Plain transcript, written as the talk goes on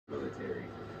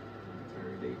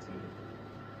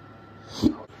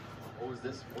I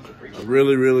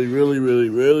really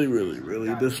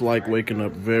dislike waking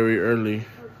up very early.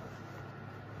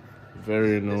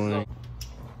 Very annoying.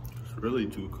 It's really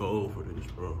too cold for this,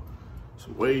 bro. It's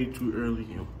way too early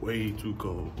and way too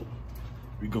cold.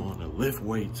 We going to lift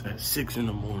weights at 6 in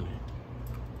the morning.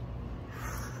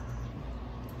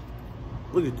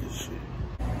 Look at this shit.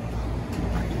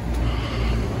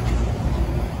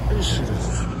 This shit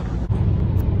is...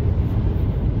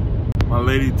 My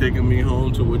lady taking me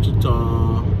home to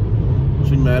Wichita.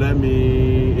 She mad at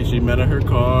me, and she mad at her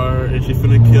car, and she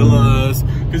finna kill us.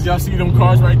 Cause y'all see them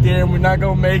cars right there, and we're not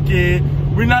gonna make it.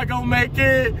 We're not gonna make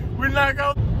it. We're not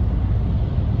gonna...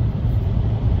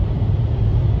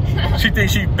 She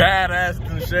thinks she badass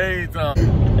with the shades on.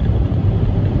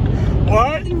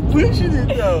 Why are you pushing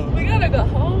it though? We gotta go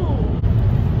home.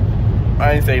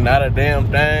 I ain't say not a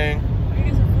damn thing. We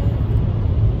get some food.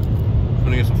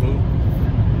 Wanna get some food?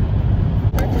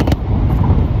 That's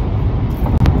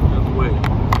the way.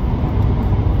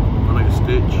 I like a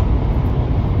Stitch.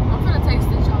 I'm gonna take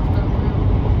Stitch off though.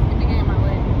 Get the game in my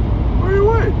way. Where you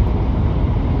what?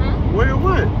 Huh? Where you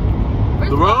what?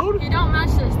 The road? He don't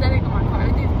match the aesthetic of my car.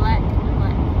 Everything's black and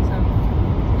black. So.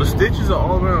 But Stitch is an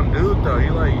all-around dude though. He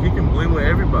can blend with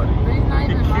everybody. But he's not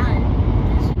even mine.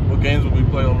 What games would we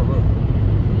play on the road?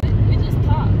 We just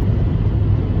talk.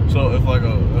 So if like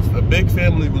if a big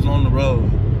family was on the road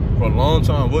for a long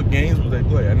time, what games would they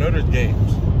play? I know there's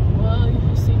games. Well, you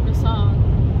just sing the song.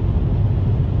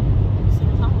 You sing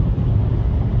a song.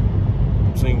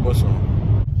 Sing what song?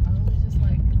 Just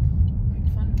like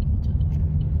fun with each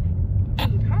other.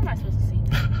 Dude, how am I supposed to sing?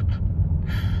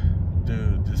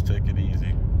 Dude, just take it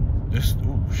easy. This,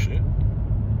 ooh, shit.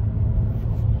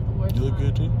 You look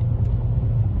good too.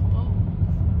 Oh.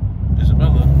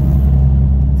 Isabella.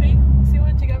 See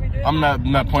what you got me doing? I'm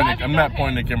not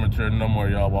pointing the camera to her no more,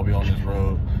 y'all, while we on this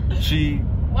road. She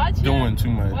doing too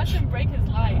much. Watch him break his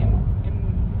lie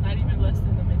in not even less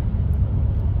than a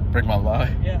minute. Break my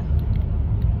lie? Yeah.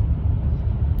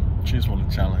 She just want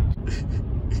to challenge.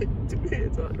 2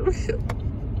 hands on the wheel.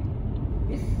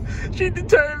 She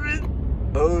determined.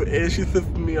 Oh, and she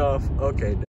flipping me off.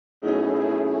 Okay.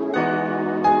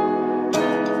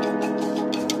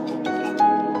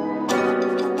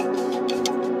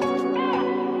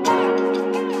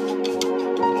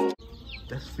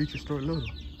 That's Future Store Little.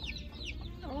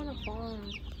 I want a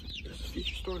farm. That's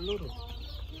Future Store Little.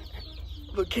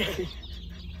 Look at it.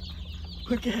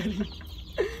 Look at it.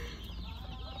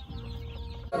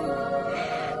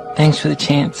 Thanks for the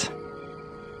chance.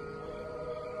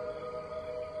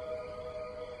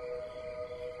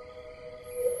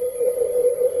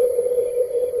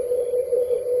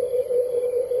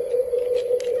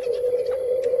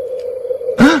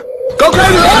 Go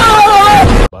crazy!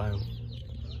 Buy him.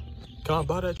 Can I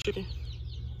buy that chicken?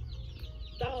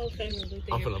 That whole family.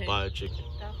 I'm finna buy a chicken.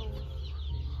 That whole...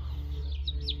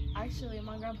 Actually,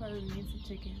 my grandpa needs some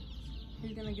chicken.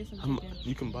 He's gonna get some chicken.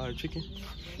 You can buy a chicken?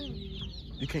 Sure.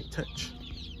 You can't touch.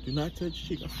 Do not touch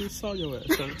chicken. I just saw your ass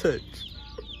trying to touch.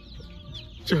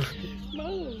 No,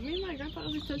 me and my grandpa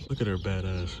always touch. Look at her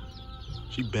badass.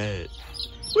 She bad.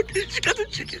 Look at it, she got the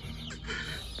chicken.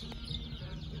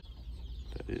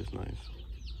 That is nice.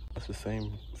 That's the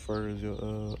same fur as your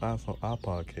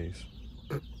iPod case.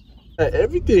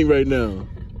 Everything right now.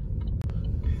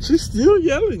 She's still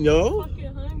yelling, y'all. I'm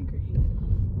fucking hungry.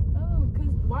 Oh,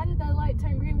 cause why did that light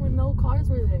turn green when no cars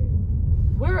were there?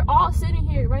 We're all sitting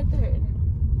here right there,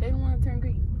 and they didn't want to turn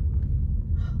green.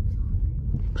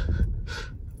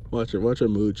 Watch her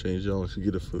mood change, y'all, when she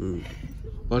get a food.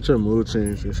 Watch her mood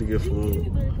change when she get food. You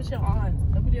literally put your on.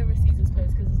 Nobody ever sees this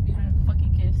place because it's behind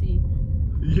fucking KFC.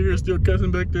 You hear her still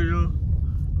cussing back there, y'all?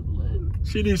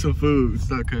 She needs some food.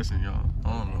 Stop cussing, y'all.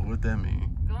 I don't know what that means.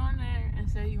 Go on there and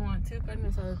say you want 2 carne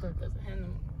asada tortas and hand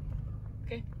them.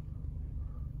 Okay?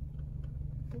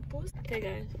 Okay,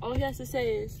 guys. All he has to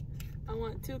say is, I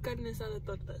want 2 carne asada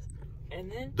tortas.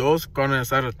 And then... 2 carne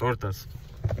asada tortas.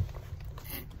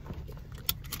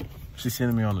 She's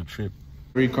sending me on a trip.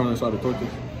 3 carne asada tortas.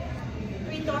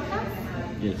 3 tortas?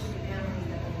 Yes.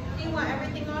 Do you want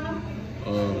everything on them?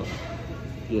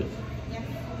 Yes. Yes.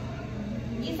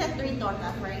 You said 3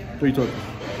 tortas, right? 3 tortas.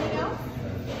 Anything else?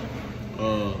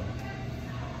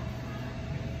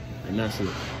 And that's it.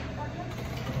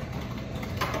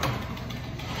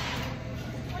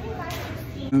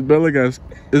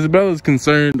 Isabella's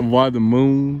concerned why the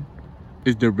moon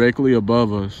is directly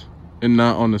above us and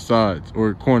not on the sides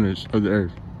or corners of the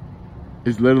earth.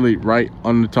 It's literally right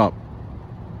on the top.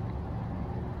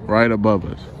 Right above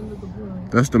us.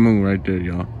 That's the moon right there,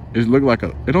 y'all. It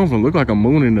don't even look like a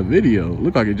moon in the video. It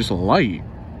look like it's just a light.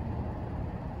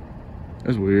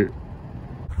 That's weird.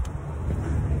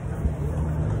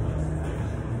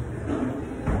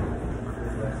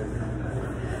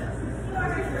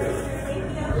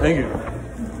 Thank you.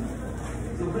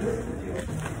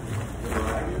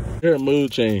 Look at her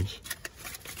mood change.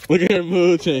 Look at her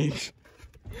mood change.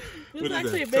 It's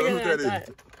actually bigger than I thought.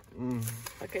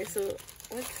 Okay, so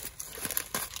what?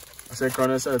 I said carne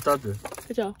asada.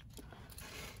 Good job.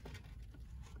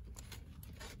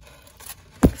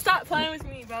 Stop playing with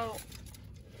me, bro.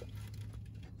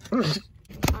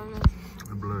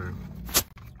 I'm blurred.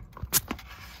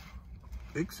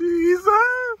 Big Caesar.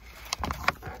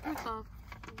 That's all.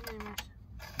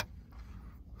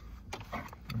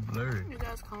 I'm blurred. Your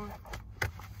dad's calling.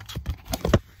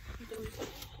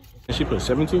 She put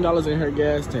 $17 in her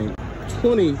gas tank.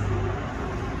 20.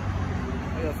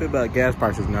 How y'all feel about gas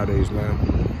prices nowadays, man?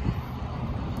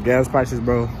 Gas prices,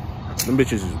 bro. Them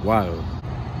bitches is wild.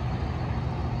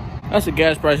 That's the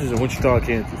gas prices in Wichita,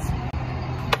 Kansas.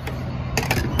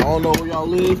 I don't know where y'all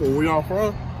live or where y'all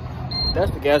from.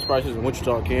 That's the gas prices in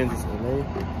Wichita, Kansas,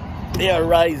 man. They are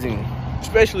rising.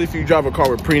 Especially if you drive a car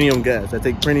with premium gas. I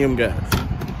take premium gas.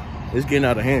 It's getting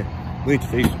out of hand. We need to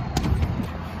face it.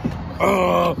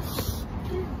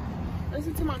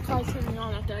 Listen to my car turning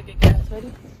on after I get gas.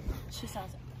 Ready? She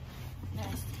sounds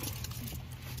nasty.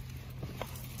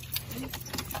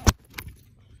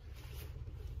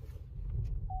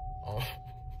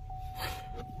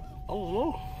 I don't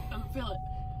know. I can feel it.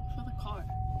 Feel the car.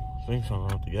 I think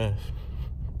something off the gas.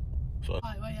 So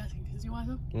Why are you asking? Because you want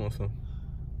some? you want some?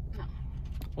 No.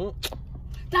 Oh.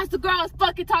 That's the girl I was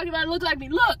fucking talking about. It looked like me.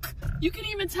 Look! You can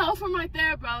even tell from right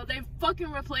there, bro. They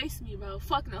fucking replaced me, bro.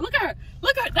 Fuck no. Look at her.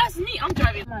 Look at her. That's me. I'm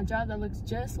driving my job that looks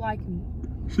just like me.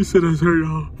 She said that's her,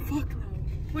 y'all. Fuck no.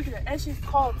 Look at her. And she's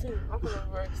called, too. I'm gonna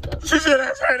reverse stuff. She said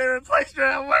that's her. They replaced her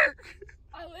at work.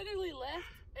 I literally left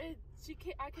and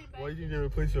I came back. Why do you think they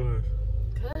replaced your ass?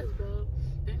 Cause, bro,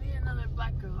 they need another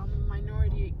black girl. I'm a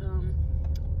minority,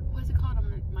 what's it called?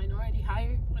 I'm a minority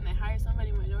hire. When they hire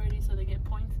somebody minority so they get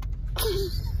points.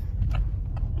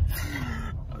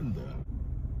 I'm done.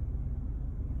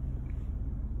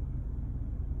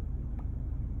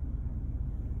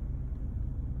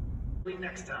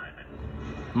 Next time.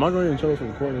 Am I going to show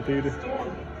some corner theater?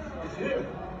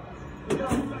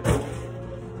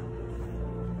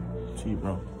 Cheap,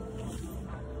 bro.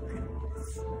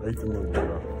 Rate the movie,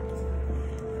 bro.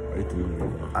 Rate the movie,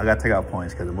 bro. I gotta take out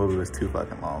points because the movie was too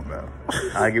fucking long, bro.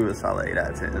 I give it a solid 8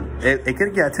 out of 10. It could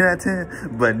have got 10 out of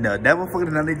 10, but no, that motherfucker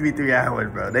did not need to be 3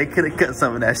 hours, bro. They could have cut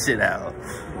some of that shit out.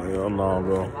 Hell no,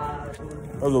 bro.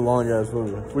 That was a long ass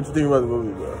movie. What you think about the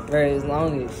movie, bro? Bro, it's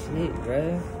long as shit,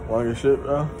 bro. Long as shit,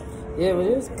 bro? Yeah, but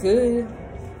it was good.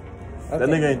 That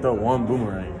nigga ain't throw one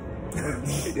boomerang.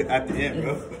 At the end,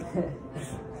 bro.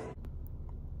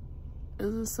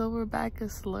 Is a silverback a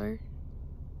slur?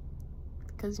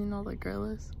 Because you know the girl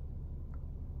is.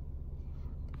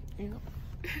 You know.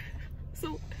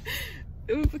 So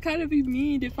it would kind of be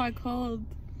mean if I called.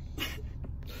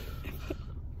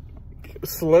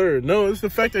 Slur. No, it's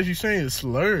the fact that you're saying it's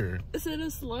slur. Is it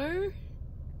a slur?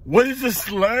 What is a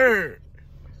slur?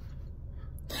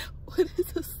 What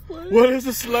is a slur? What is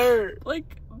a slur?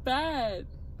 Like bad.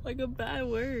 Like a bad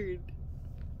word.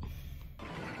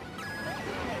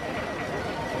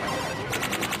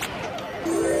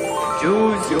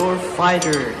 Choose your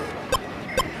fighter.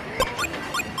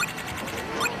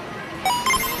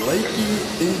 Lightning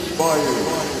inspired.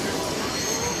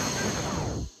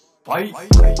 Fight.